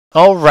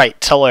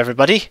Alright, hello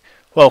everybody.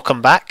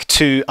 Welcome back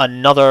to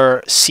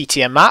another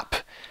CTM map.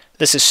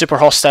 This is Super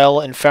Hostile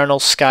Infernal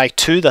Sky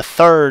 2, the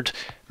third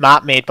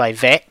map made by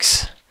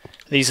Vechs.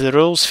 These are the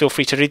rules, feel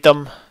free to read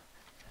them.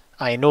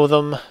 I know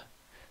them.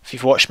 If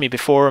you've watched me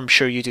before, I'm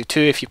sure you do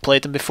too. If you've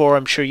played them before,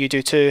 I'm sure you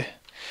do too.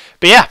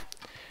 But yeah,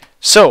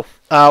 so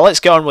let's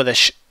get on with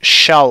this,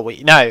 shall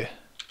we? Now,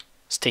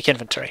 let's take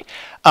inventory.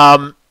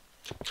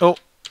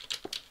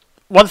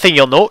 One thing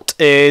you'll note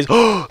is,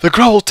 oh, the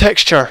growl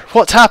texture!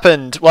 What's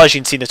happened? Well, as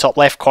you can see in the top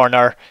left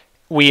corner,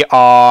 we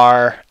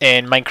are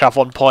in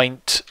Minecraft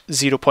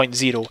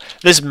 1.0.0.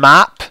 This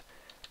map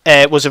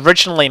was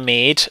originally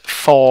made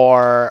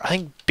for, I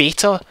think,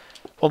 beta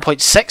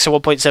 1.6 or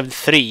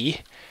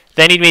 1.73.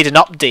 Then he made an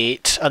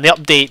update, and the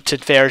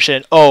updated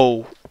version...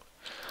 Oh!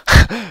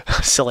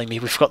 Silly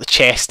me, we forgot the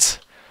chests.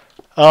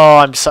 Oh,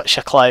 I'm such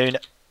a clown.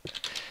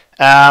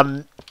 Yeah,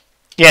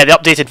 the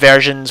updated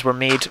versions were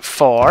made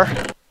for...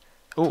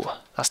 Oh,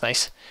 that's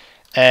nice.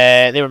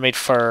 They were made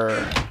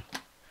for...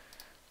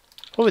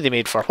 What were they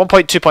made for?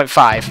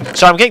 1.2.5.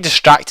 So I'm getting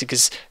distracted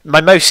because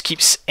my mouse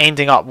keeps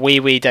ending up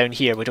way down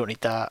here. We don't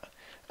need that.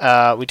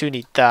 We do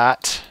need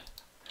that.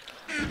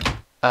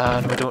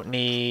 And we don't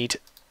need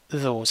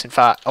those. In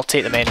fact, I'll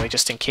take them anyway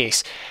just in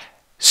case.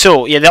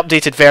 So, yeah, the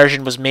updated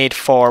version was made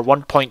for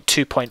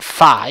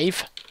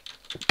 1.2.5.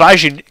 But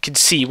as you can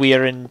see, we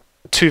are in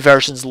two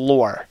versions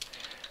lower.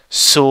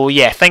 So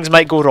yeah, things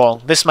might go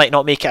wrong. This might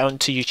not make it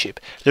onto YouTube.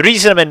 The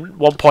reason I'm in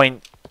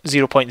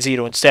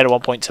 1.0.0 instead of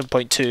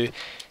 1.7.2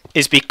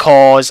 is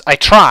because I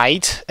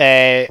tried,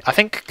 I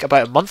think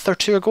about a month or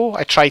two ago,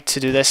 I tried to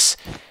do this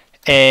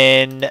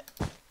in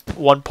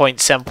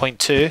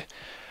 1.7.2.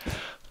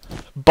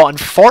 But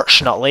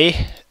unfortunately,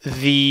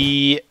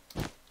 there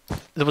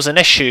was an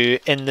issue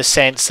in the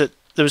sense that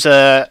there was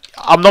a...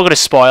 I'm not going to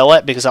spoil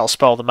it because that'll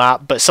spoil the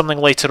map, but something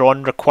later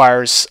on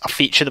requires a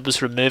feature that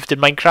was removed in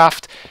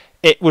Minecraft.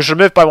 It was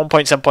removed by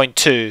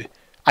 1.7.2.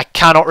 I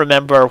cannot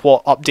remember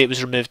what update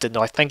was removed in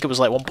though. I think it was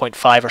like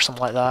 1.5 or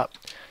something like that.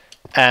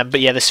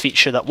 But yeah, this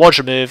feature that was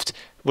removed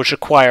was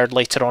required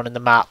later on in the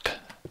map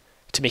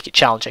to make it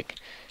challenging.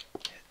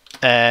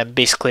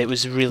 Basically, it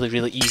was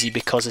really easy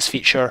because this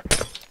feature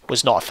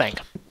was not a thing.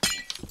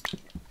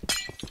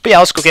 But yeah,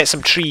 let's go get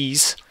some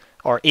trees,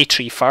 or a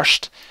tree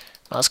first.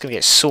 That's going to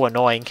get so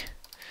annoying.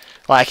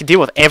 Like, I can deal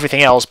with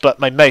everything else, but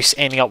my mouse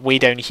ending up way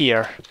down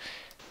here.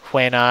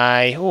 When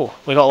I... Oh,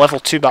 we got a level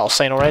 2 battle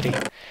sign already.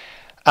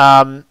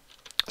 So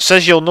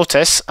as you'll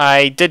notice,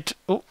 I did...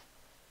 Oh,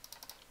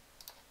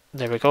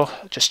 there we go.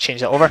 Just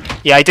change that over.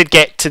 Yeah, I did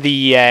get to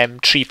the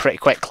tree pretty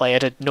quickly. I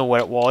didn't know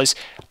where it was.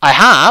 I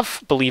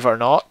have, believe it or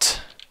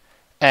not,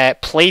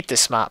 played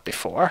this map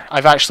before.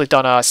 I've actually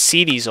done a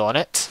series on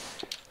it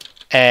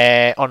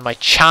on my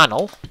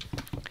channel.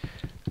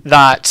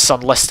 That's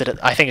unlisted.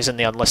 I think it's in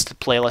the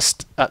unlisted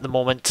playlist at the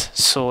moment,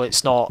 so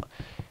it's not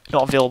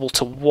available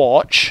to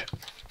watch.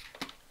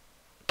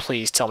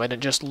 Please tell me I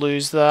didn't just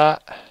lose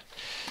that.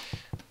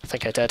 I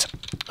think I did.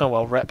 Oh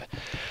well, rip.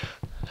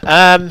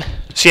 So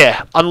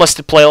yeah,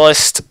 unlisted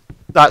playlist.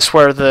 That's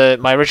where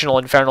my original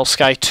Infernal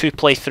Sky 2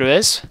 playthrough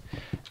is.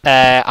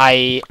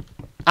 I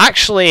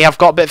actually have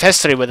got a bit of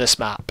history with this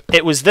map.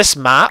 It was this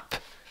map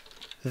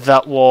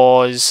that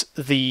was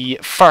the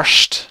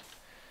first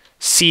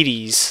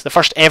series, the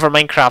first ever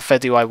Minecraft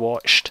video I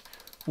watched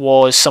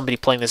was somebody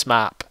playing this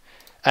map.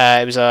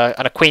 It was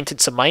an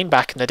acquaintance of mine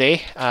back in the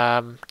day.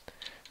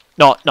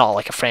 Not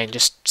like a friend,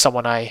 just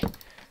someone I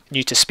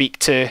knew to speak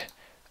to,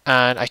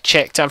 and I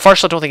checked.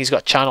 Unfortunately, I don't think he's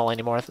got a channel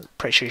anymore. I'm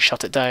pretty sure he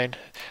shut it down.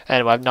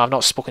 Anyway, no, I've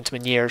not spoken to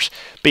him in years.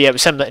 But yeah, it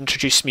was him that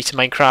introduced me to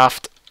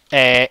Minecraft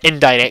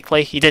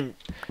indirectly. He didn't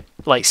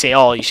like say,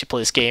 "Oh, you should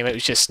play this game." It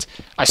was just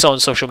I saw on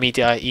social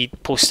media he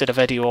posted a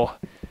video,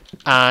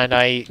 and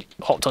I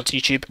hopped onto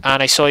YouTube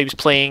and I saw he was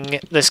playing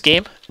this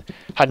game.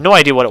 Had no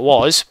idea what it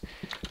was,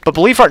 but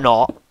believe it or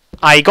not,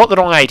 I got the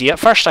wrong idea at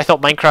first. I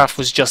thought Minecraft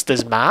was just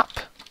this map.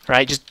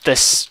 Right, just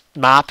this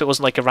map. It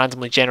wasn't like a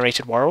randomly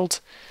generated world,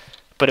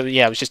 but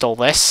it was just all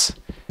this.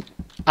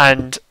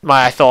 And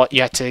I thought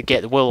you had to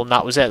get the wool, and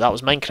that was it. That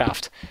was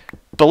Minecraft.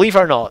 Believe it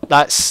or not,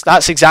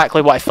 that's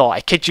exactly what I thought. I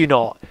kid you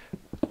not.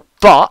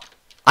 But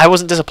I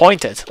wasn't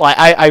disappointed. Like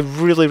I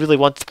really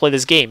wanted to play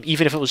this game,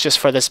 even if it was just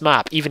for this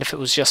map, even if it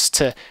was just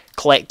to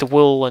collect the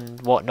wool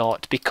and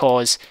whatnot,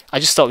 because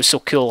I just thought it was so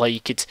cool how you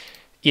could,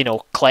 you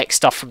know, collect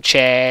stuff from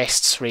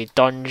chests, raid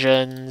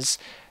dungeons,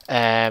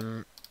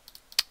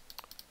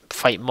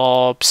 fight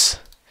mobs,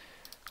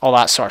 all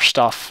that sort of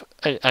stuff,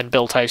 and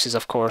build houses,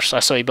 of course. I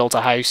saw he built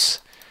a house,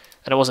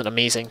 and it wasn't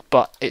amazing,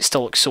 but it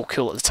still looked so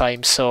cool at the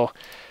time. So,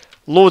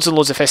 loads and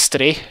loads of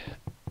history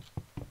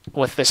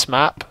with this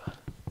map.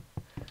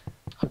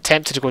 I'm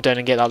tempted to go down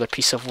and get the other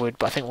piece of wood,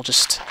 but I think we'll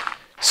just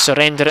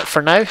surrender it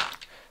for now.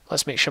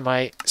 Let's make sure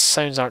my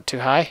sounds aren't too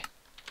high.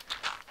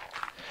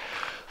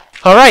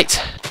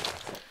 Alright,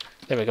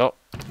 there we go.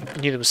 I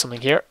knew there was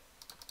something here.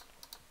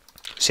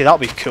 See, that'll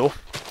be cool.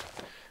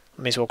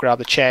 May as well grab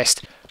the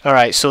chest.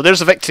 Alright, so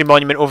there's a victory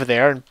monument over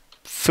there in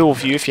full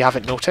view if you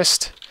haven't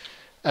noticed.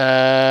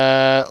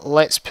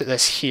 Let's put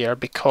this here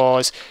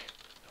because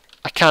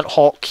I can't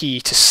hotkey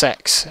to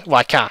 6. Well,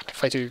 I can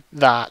if I do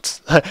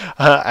that.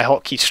 I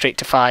hotkey straight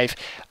to 5.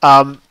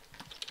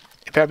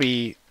 It better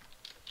be.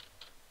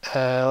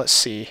 Let's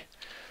see.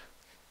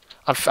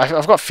 I've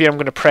got a fear I'm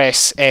going to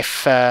press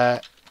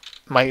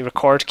my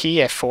record key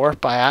F4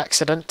 by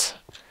accident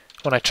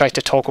when I try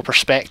to toggle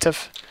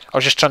perspective. I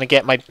was just trying to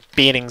get my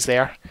bearings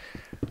there.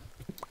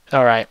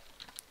 All right.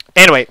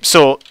 Anyway,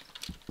 so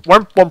we're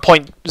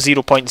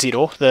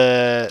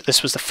 1.0.0.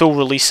 This was the full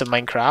release of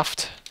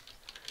Minecraft.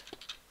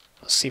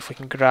 Let's see if we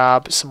can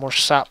grab some more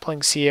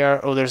saplings here.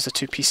 Oh, there's the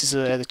two pieces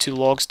of the two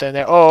logs down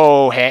there.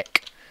 Oh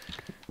heck,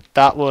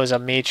 that was a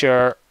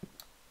major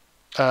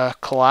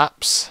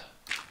collapse.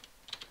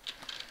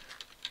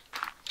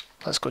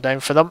 Let's go down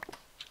for them.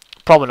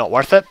 Probably not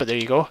worth it, but there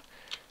you go.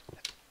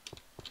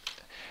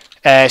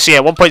 So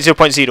yeah,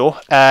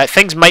 1.0.0.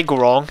 Things might go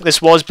wrong.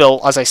 This was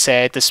built, as I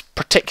said, this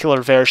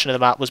particular version of the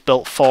map was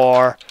built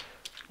for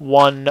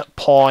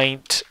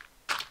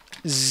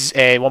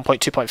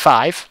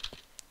 1.2.5.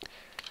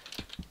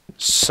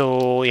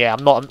 So yeah,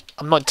 I'm not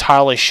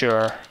entirely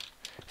sure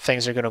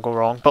things are going to go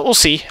wrong, but we'll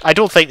see. I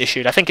don't think they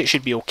should. I think it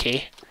should be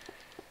okay.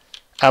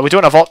 We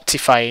don't have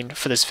Optifine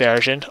for this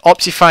version.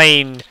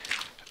 Optifine,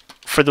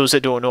 for those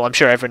that don't know, I'm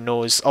sure everyone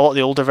knows, a lot of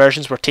the older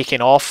versions were taken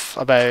off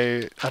about,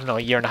 I don't know,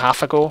 a year and a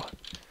half ago.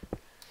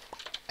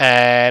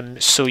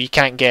 So you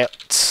can't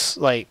get,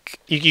 like,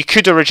 you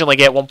could originally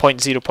get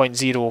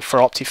 1.0.0 for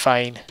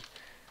Optifine.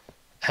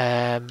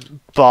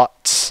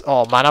 But,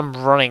 oh man, I'm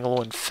running low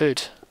on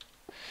food.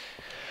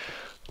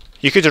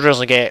 You could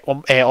originally get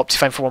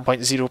Optifine for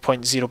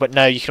 1.0.0, but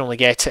now you can only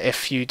get it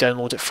if you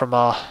download it from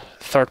a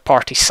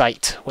third-party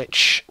site,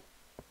 which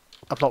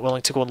I'm not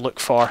willing to go and look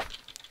for.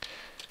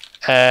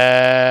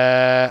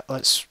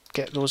 Let's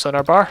get those on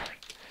our bar.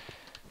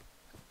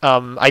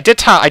 I did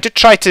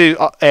try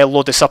to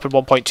load this up in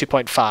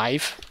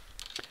 1.2.5.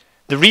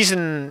 The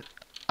reason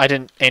I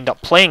didn't end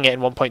up playing it in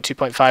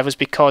 1.2.5 was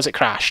because it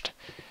crashed.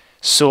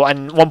 So,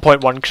 and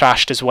 1.1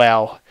 crashed as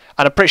well.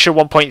 And I'm pretty sure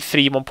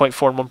 1.3,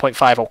 1.4 and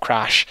 1.5 will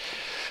crash.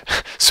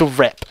 So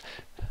rip.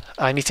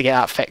 I need to get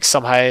that fixed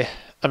somehow.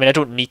 I mean, I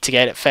don't need to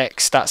get it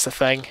fixed, that's the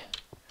thing.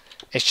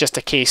 It's just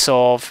a case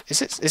of,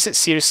 is it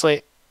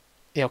seriously?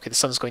 Yeah, okay, the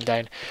sun's going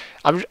down.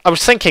 I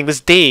was thinking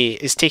this day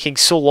is taking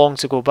so long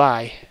to go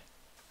by.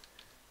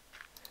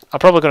 I'm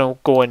probably going to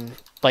go and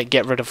like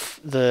get rid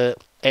of the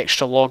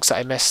extra logs that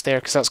I missed there,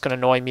 because that's going to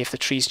annoy me if the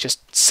tree's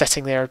just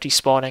sitting there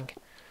despawning.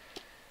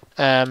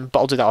 But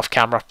I'll do that off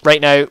camera.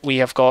 Right now we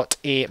have got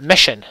a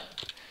mission.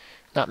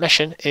 That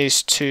mission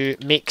is to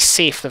make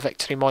safe the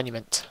Victory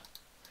Monument.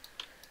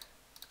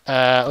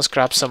 Let's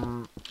grab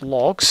some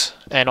logs.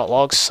 Not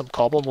logs, some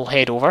cobble, and we'll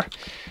head over.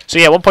 So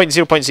yeah,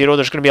 1.0.0, there's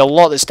going to be a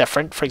lot that's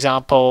different. For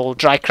example,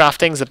 dry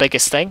crafting is the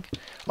biggest thing.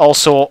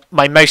 Also,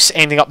 my mouse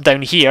ending up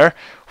down here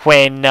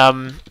when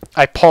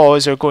I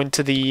pause or go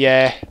into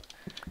the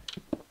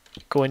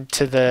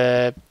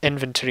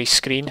inventory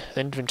screen,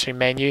 the inventory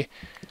menu.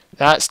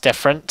 That's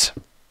different.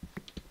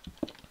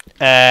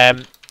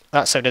 That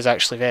sound is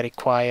actually very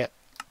quiet.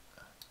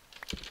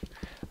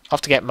 I'll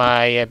have to get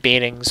my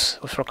bearings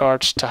with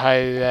regards to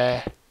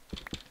how,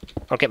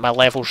 or get my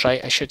levels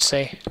right, I should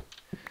say.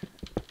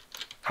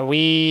 Are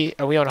we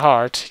on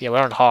hard? Yeah, we're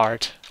on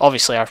hard.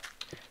 Obviously our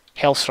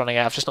health's running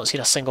out. I've just not seen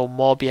a single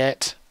mob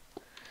yet.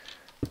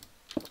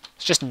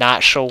 It's just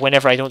natural.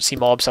 Whenever I don't see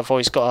mobs, I've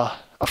always got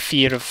a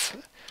fear of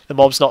the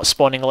mobs not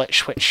spawning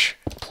glitch, which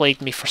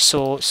plagued me for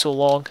so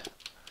long.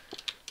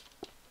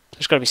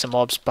 There's got to be some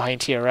mobs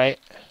behind here, right?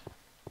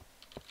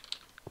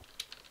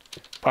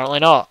 Apparently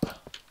not.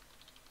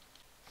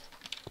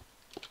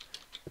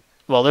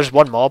 Well, there's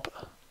one mob.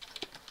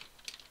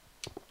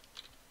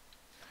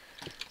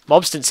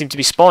 Mobs didn't seem to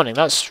be spawning.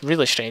 That's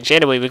really strange.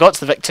 Anyway, we got to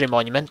the Victory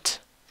Monument.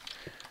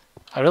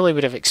 I really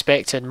would have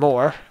expected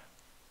more,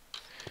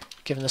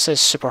 given this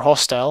is super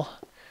hostile.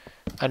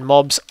 And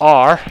mobs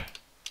are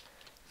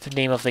the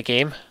name of the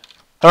game.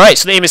 Alright,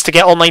 so the aim is to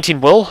get all 19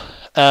 wool.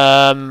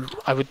 I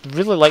would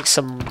really like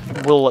some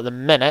wool at the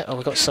minute. Oh,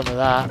 we got some of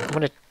that. I'm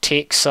going to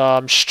take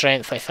some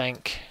strength, I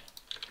think.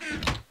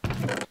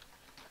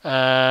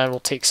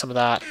 We'll take some of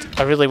that.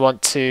 I really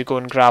want to go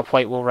and grab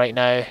white wool right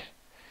now,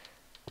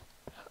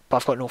 but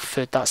I've got no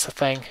food, that's the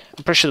thing.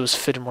 I'm pretty sure there was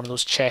food in one of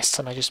those chests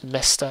and I just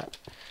missed it.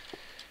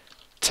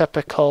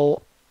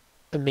 Typical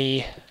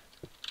me.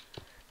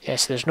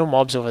 Yes, there's no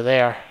mobs over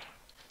there.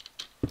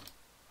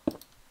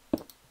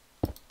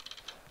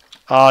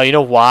 Oh, you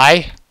know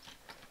why?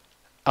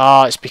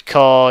 Ah, it's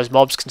because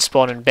mobs can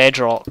spawn in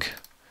bedrock.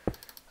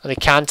 They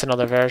can't in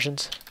other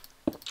versions.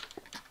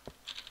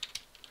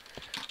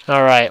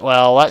 Alright,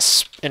 well,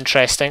 that's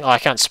interesting. Oh, I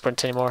can't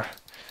sprint anymore.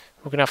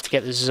 We're going to have to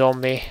get the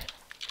zombie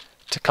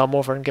to come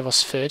over and give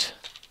us food.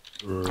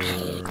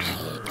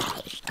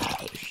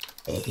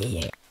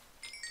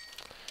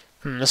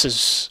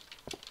 This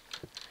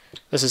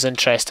is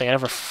interesting. I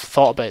never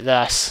thought about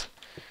this.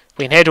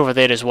 We can head over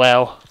there as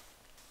well.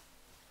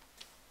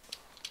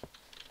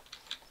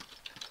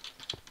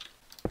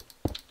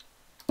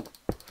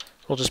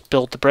 We'll just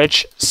build the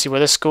bridge, see where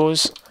this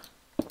goes.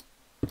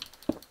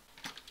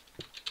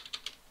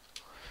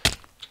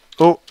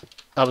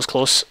 that was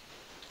close.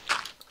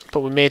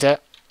 But we made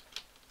it.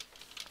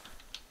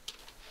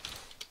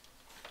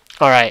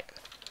 Alright.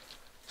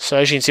 So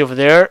as you can see over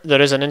there,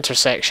 there is an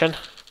intersection.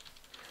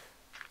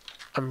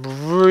 I'm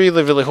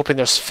really, really hoping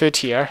there's food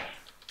here.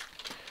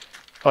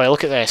 Oh, yeah,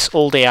 look at this.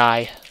 Old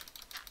AI.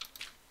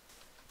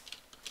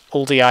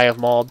 Old AI of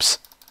mobs.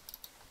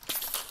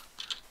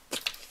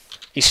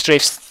 He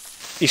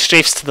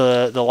strafes to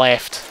the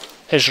left.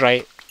 His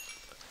right.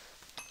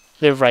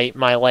 Their right,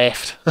 my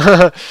left.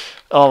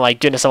 Oh my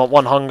goodness, I'm at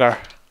 1 hunger.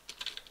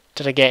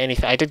 Did I get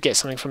anything? I did get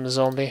something from the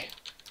zombie.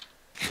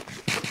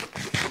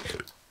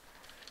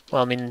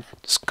 Well, I mean,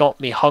 it's got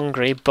me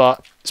hungry,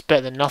 but it's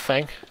better than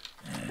nothing.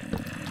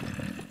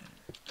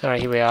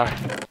 Alright, here we are.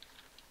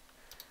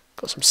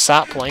 Got some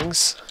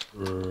saplings.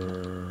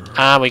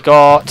 And we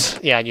got...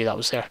 Yeah, I knew that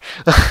was there.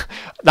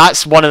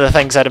 That's one of the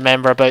things I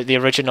remember about the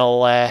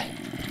original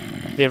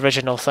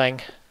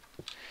thing.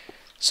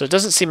 So it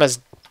doesn't seem as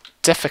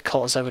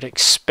difficult as I would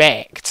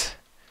expect.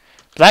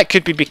 But that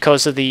could be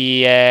because of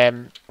the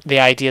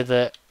idea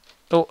that...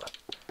 Oh,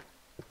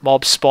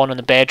 mobs spawn on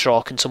the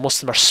bedrock, and so most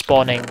of them are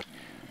spawning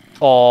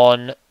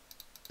on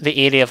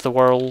the area of the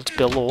world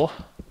below.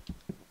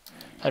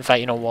 In fact,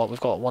 you know what? We've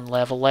got 1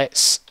 level.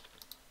 Let's...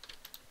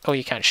 Oh,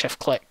 you can't shift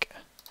click.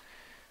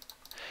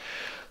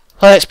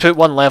 Let's put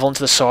 1 level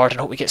into the sword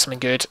and hope we get something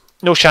good.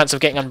 No chance of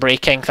getting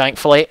unbreaking,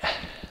 thankfully.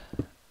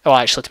 Oh,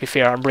 actually, to be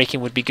fair, unbreaking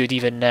would be good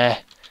even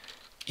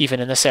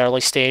in this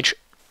early stage.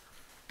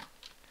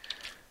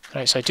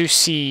 Right, so I do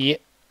see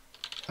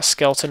a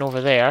skeleton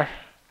over there.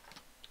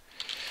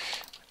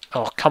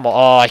 Oh, come on.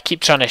 Oh, I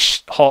keep trying to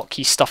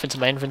hotkey stuff into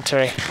my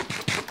inventory.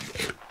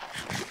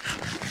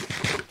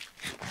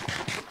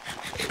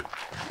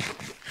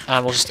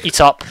 And we'll just eat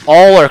up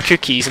all our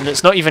cookies, and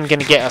it's not even going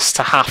to get us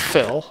to half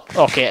full.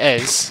 Okay,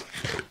 it is.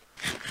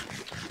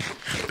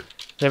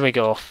 There we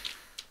go.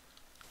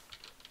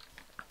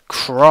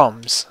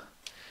 Crumbs.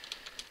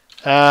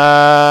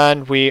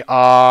 And we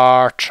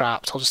are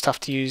trapped. I'll just have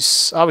to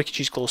use... Oh, we could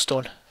use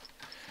glowstone.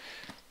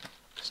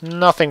 There's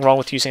nothing wrong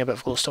with using a bit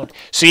of glowstone.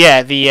 So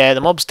yeah, the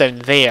mobs down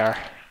there...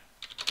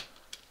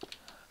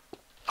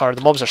 Or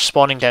the mobs are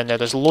spawning down there.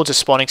 There's loads of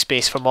spawning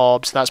space for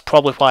mobs. And that's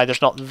probably why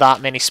there's not that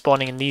many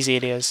spawning in these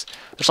areas.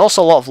 There's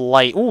also a lot of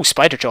light. Ooh,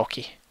 spider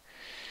jockey.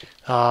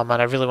 Oh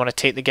man, I really want to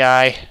take the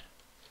guy.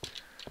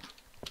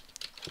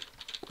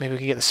 Maybe we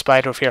can get the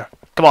spider over here.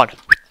 Come on.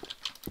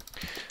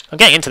 I'm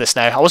getting into this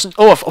now. I wasn't...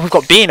 Oh, we've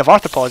got Bane of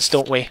Arthropods,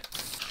 don't we?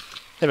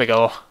 There we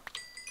go.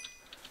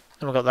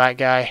 Then we've got that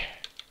guy.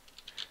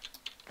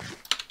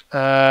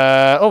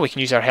 Oh, we can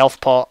use our health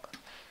pot.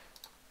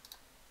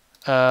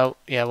 Yeah,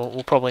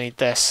 we'll probably need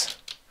this.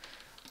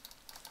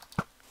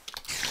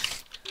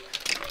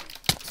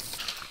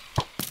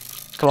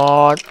 Come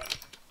on.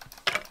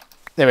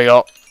 There we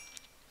go.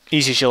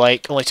 Easy as you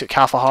like. Only took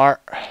half a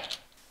heart.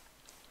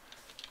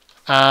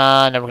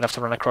 And then we're going to have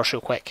to run across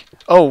real quick.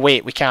 Oh,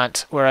 wait, we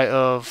can't. We're out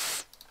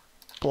of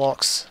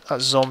blocks.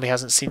 That zombie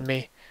hasn't seen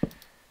me.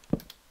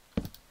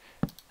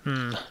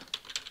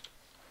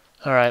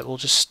 Alright, we'll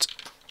just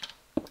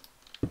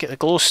get the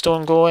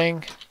glowstone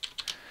going.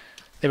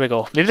 There we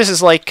go. Maybe this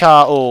is like...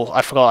 oh,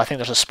 I forgot. I think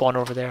there's a spawn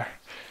over there.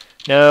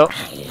 No.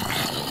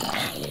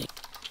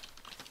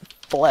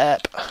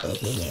 Flip.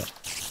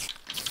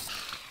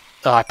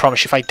 Oh, I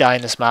promise you, if I die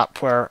in this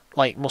map where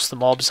like most of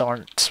the mobs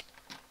aren't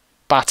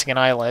batting an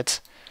eyelid,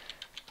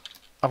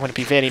 I'm going to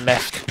be very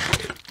miffed.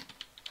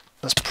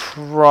 That's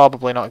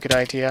probably not a good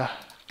idea.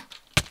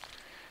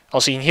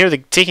 Also, you can hear the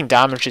taking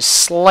damage is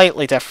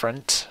slightly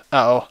different.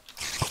 Uh-oh.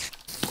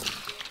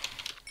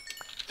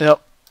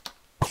 Nope.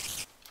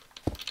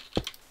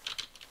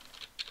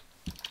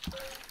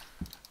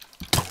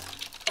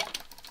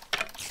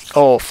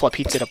 Oh, flip,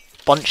 he did a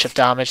bunch of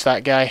damage,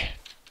 that guy.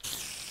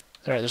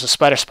 Alright, there's a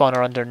spider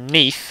spawner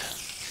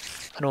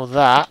underneath. I know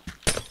that.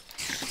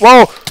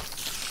 Whoa!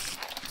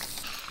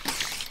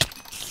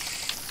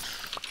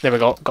 There we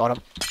go, got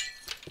him.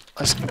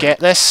 Let's get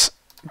this.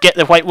 Get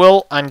the white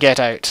wool and get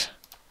out.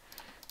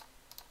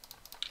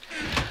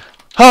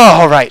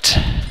 Oh, alright.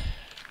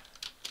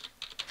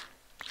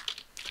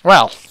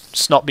 Well,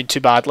 it's not been too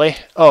badly.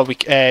 Oh,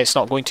 it's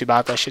not going too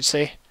badly, I should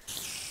say.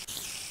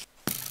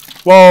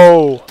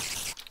 Whoa!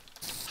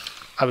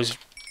 I was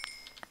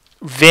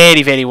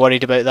very, very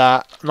worried about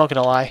that. I'm not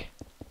going to lie.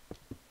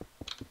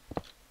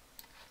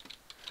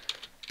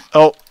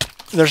 Oh,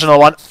 there's another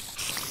one.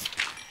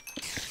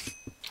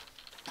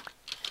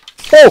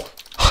 Oh!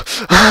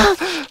 I'm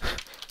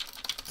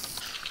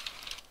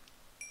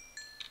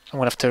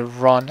going to have to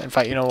run. In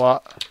fact, you know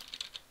what?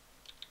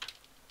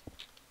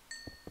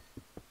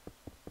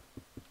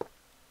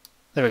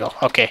 There we go.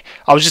 Okay.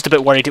 I was just a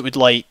bit worried it would,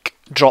 like,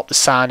 drop the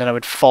sand and I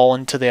would fall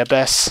into the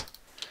abyss.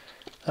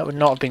 That would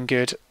not have been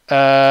good.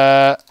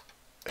 I'm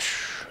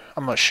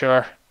not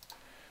sure.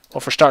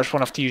 Well, for starters, we'll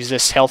have to use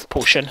this health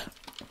potion.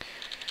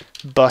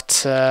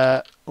 But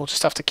we'll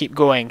just have to keep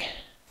going.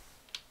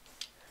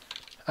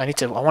 I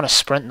want to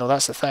sprint though,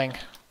 that's the thing.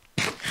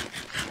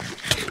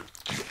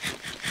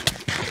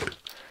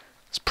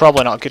 It's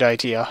probably not a good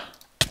idea.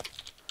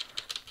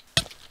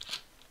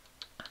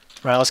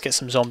 Right, let's get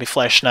some zombie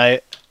flesh now.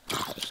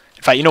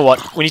 In fact, you know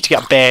what? We need to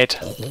get a bed.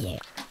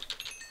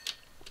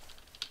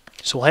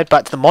 So we'll head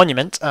back to the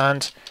monument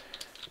and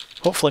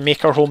hopefully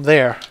make our home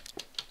there.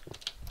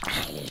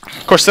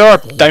 Of course, there are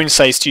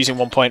downsides to using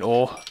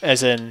 1.0,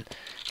 as in,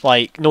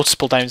 like,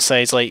 noticeable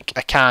downsides, like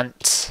I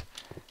can't,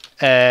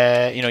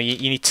 you know,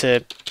 you need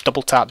to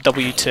double tap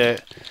W to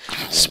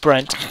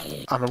sprint.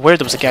 I'm aware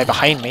there was a guy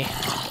behind me.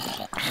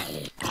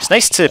 It's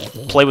nice to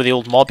play with the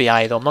old mobby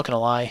eye though, I'm not going to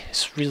lie.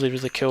 It's really,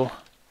 really cool.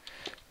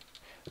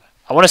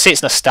 I want to say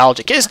it's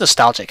nostalgic. It is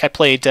nostalgic. I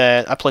played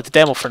the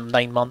demo for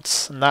 9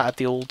 months, and that had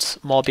the old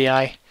mobby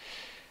eye.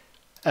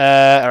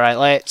 Alright,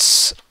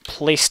 let's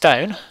place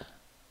down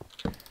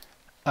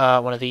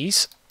one of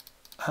these,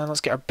 and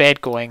let's get our bed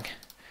going.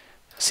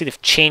 See,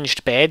 they've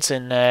changed beds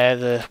in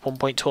the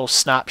 1.12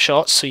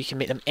 snapshots, so you can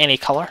make them any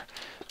colour.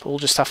 But we'll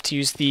just have to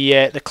use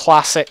the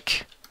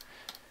classic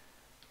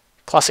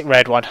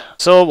red one.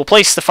 So we'll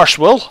place the first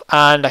wool,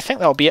 and I think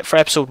that'll be it for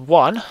episode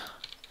 1.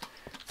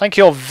 Thank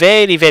you all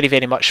very, very,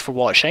 very much for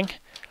watching.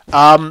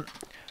 I'm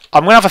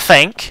going to have a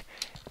think.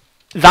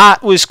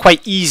 That was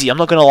quite easy, I'm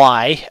not going to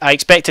lie. I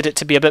expected it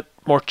to be a bit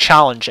more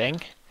challenging.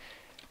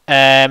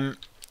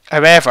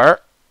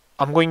 However,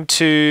 I'm going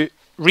to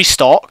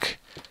restock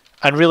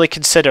and really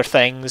consider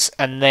things,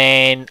 and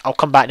then I'll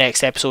come back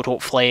next episode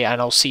hopefully,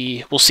 and we'll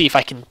see if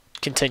I can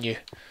continue.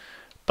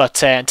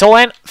 But until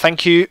then,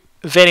 thank you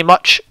very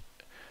much.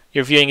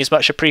 Your viewing is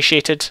much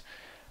appreciated,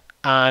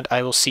 and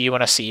I will see you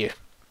when I see you.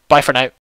 Bye for now.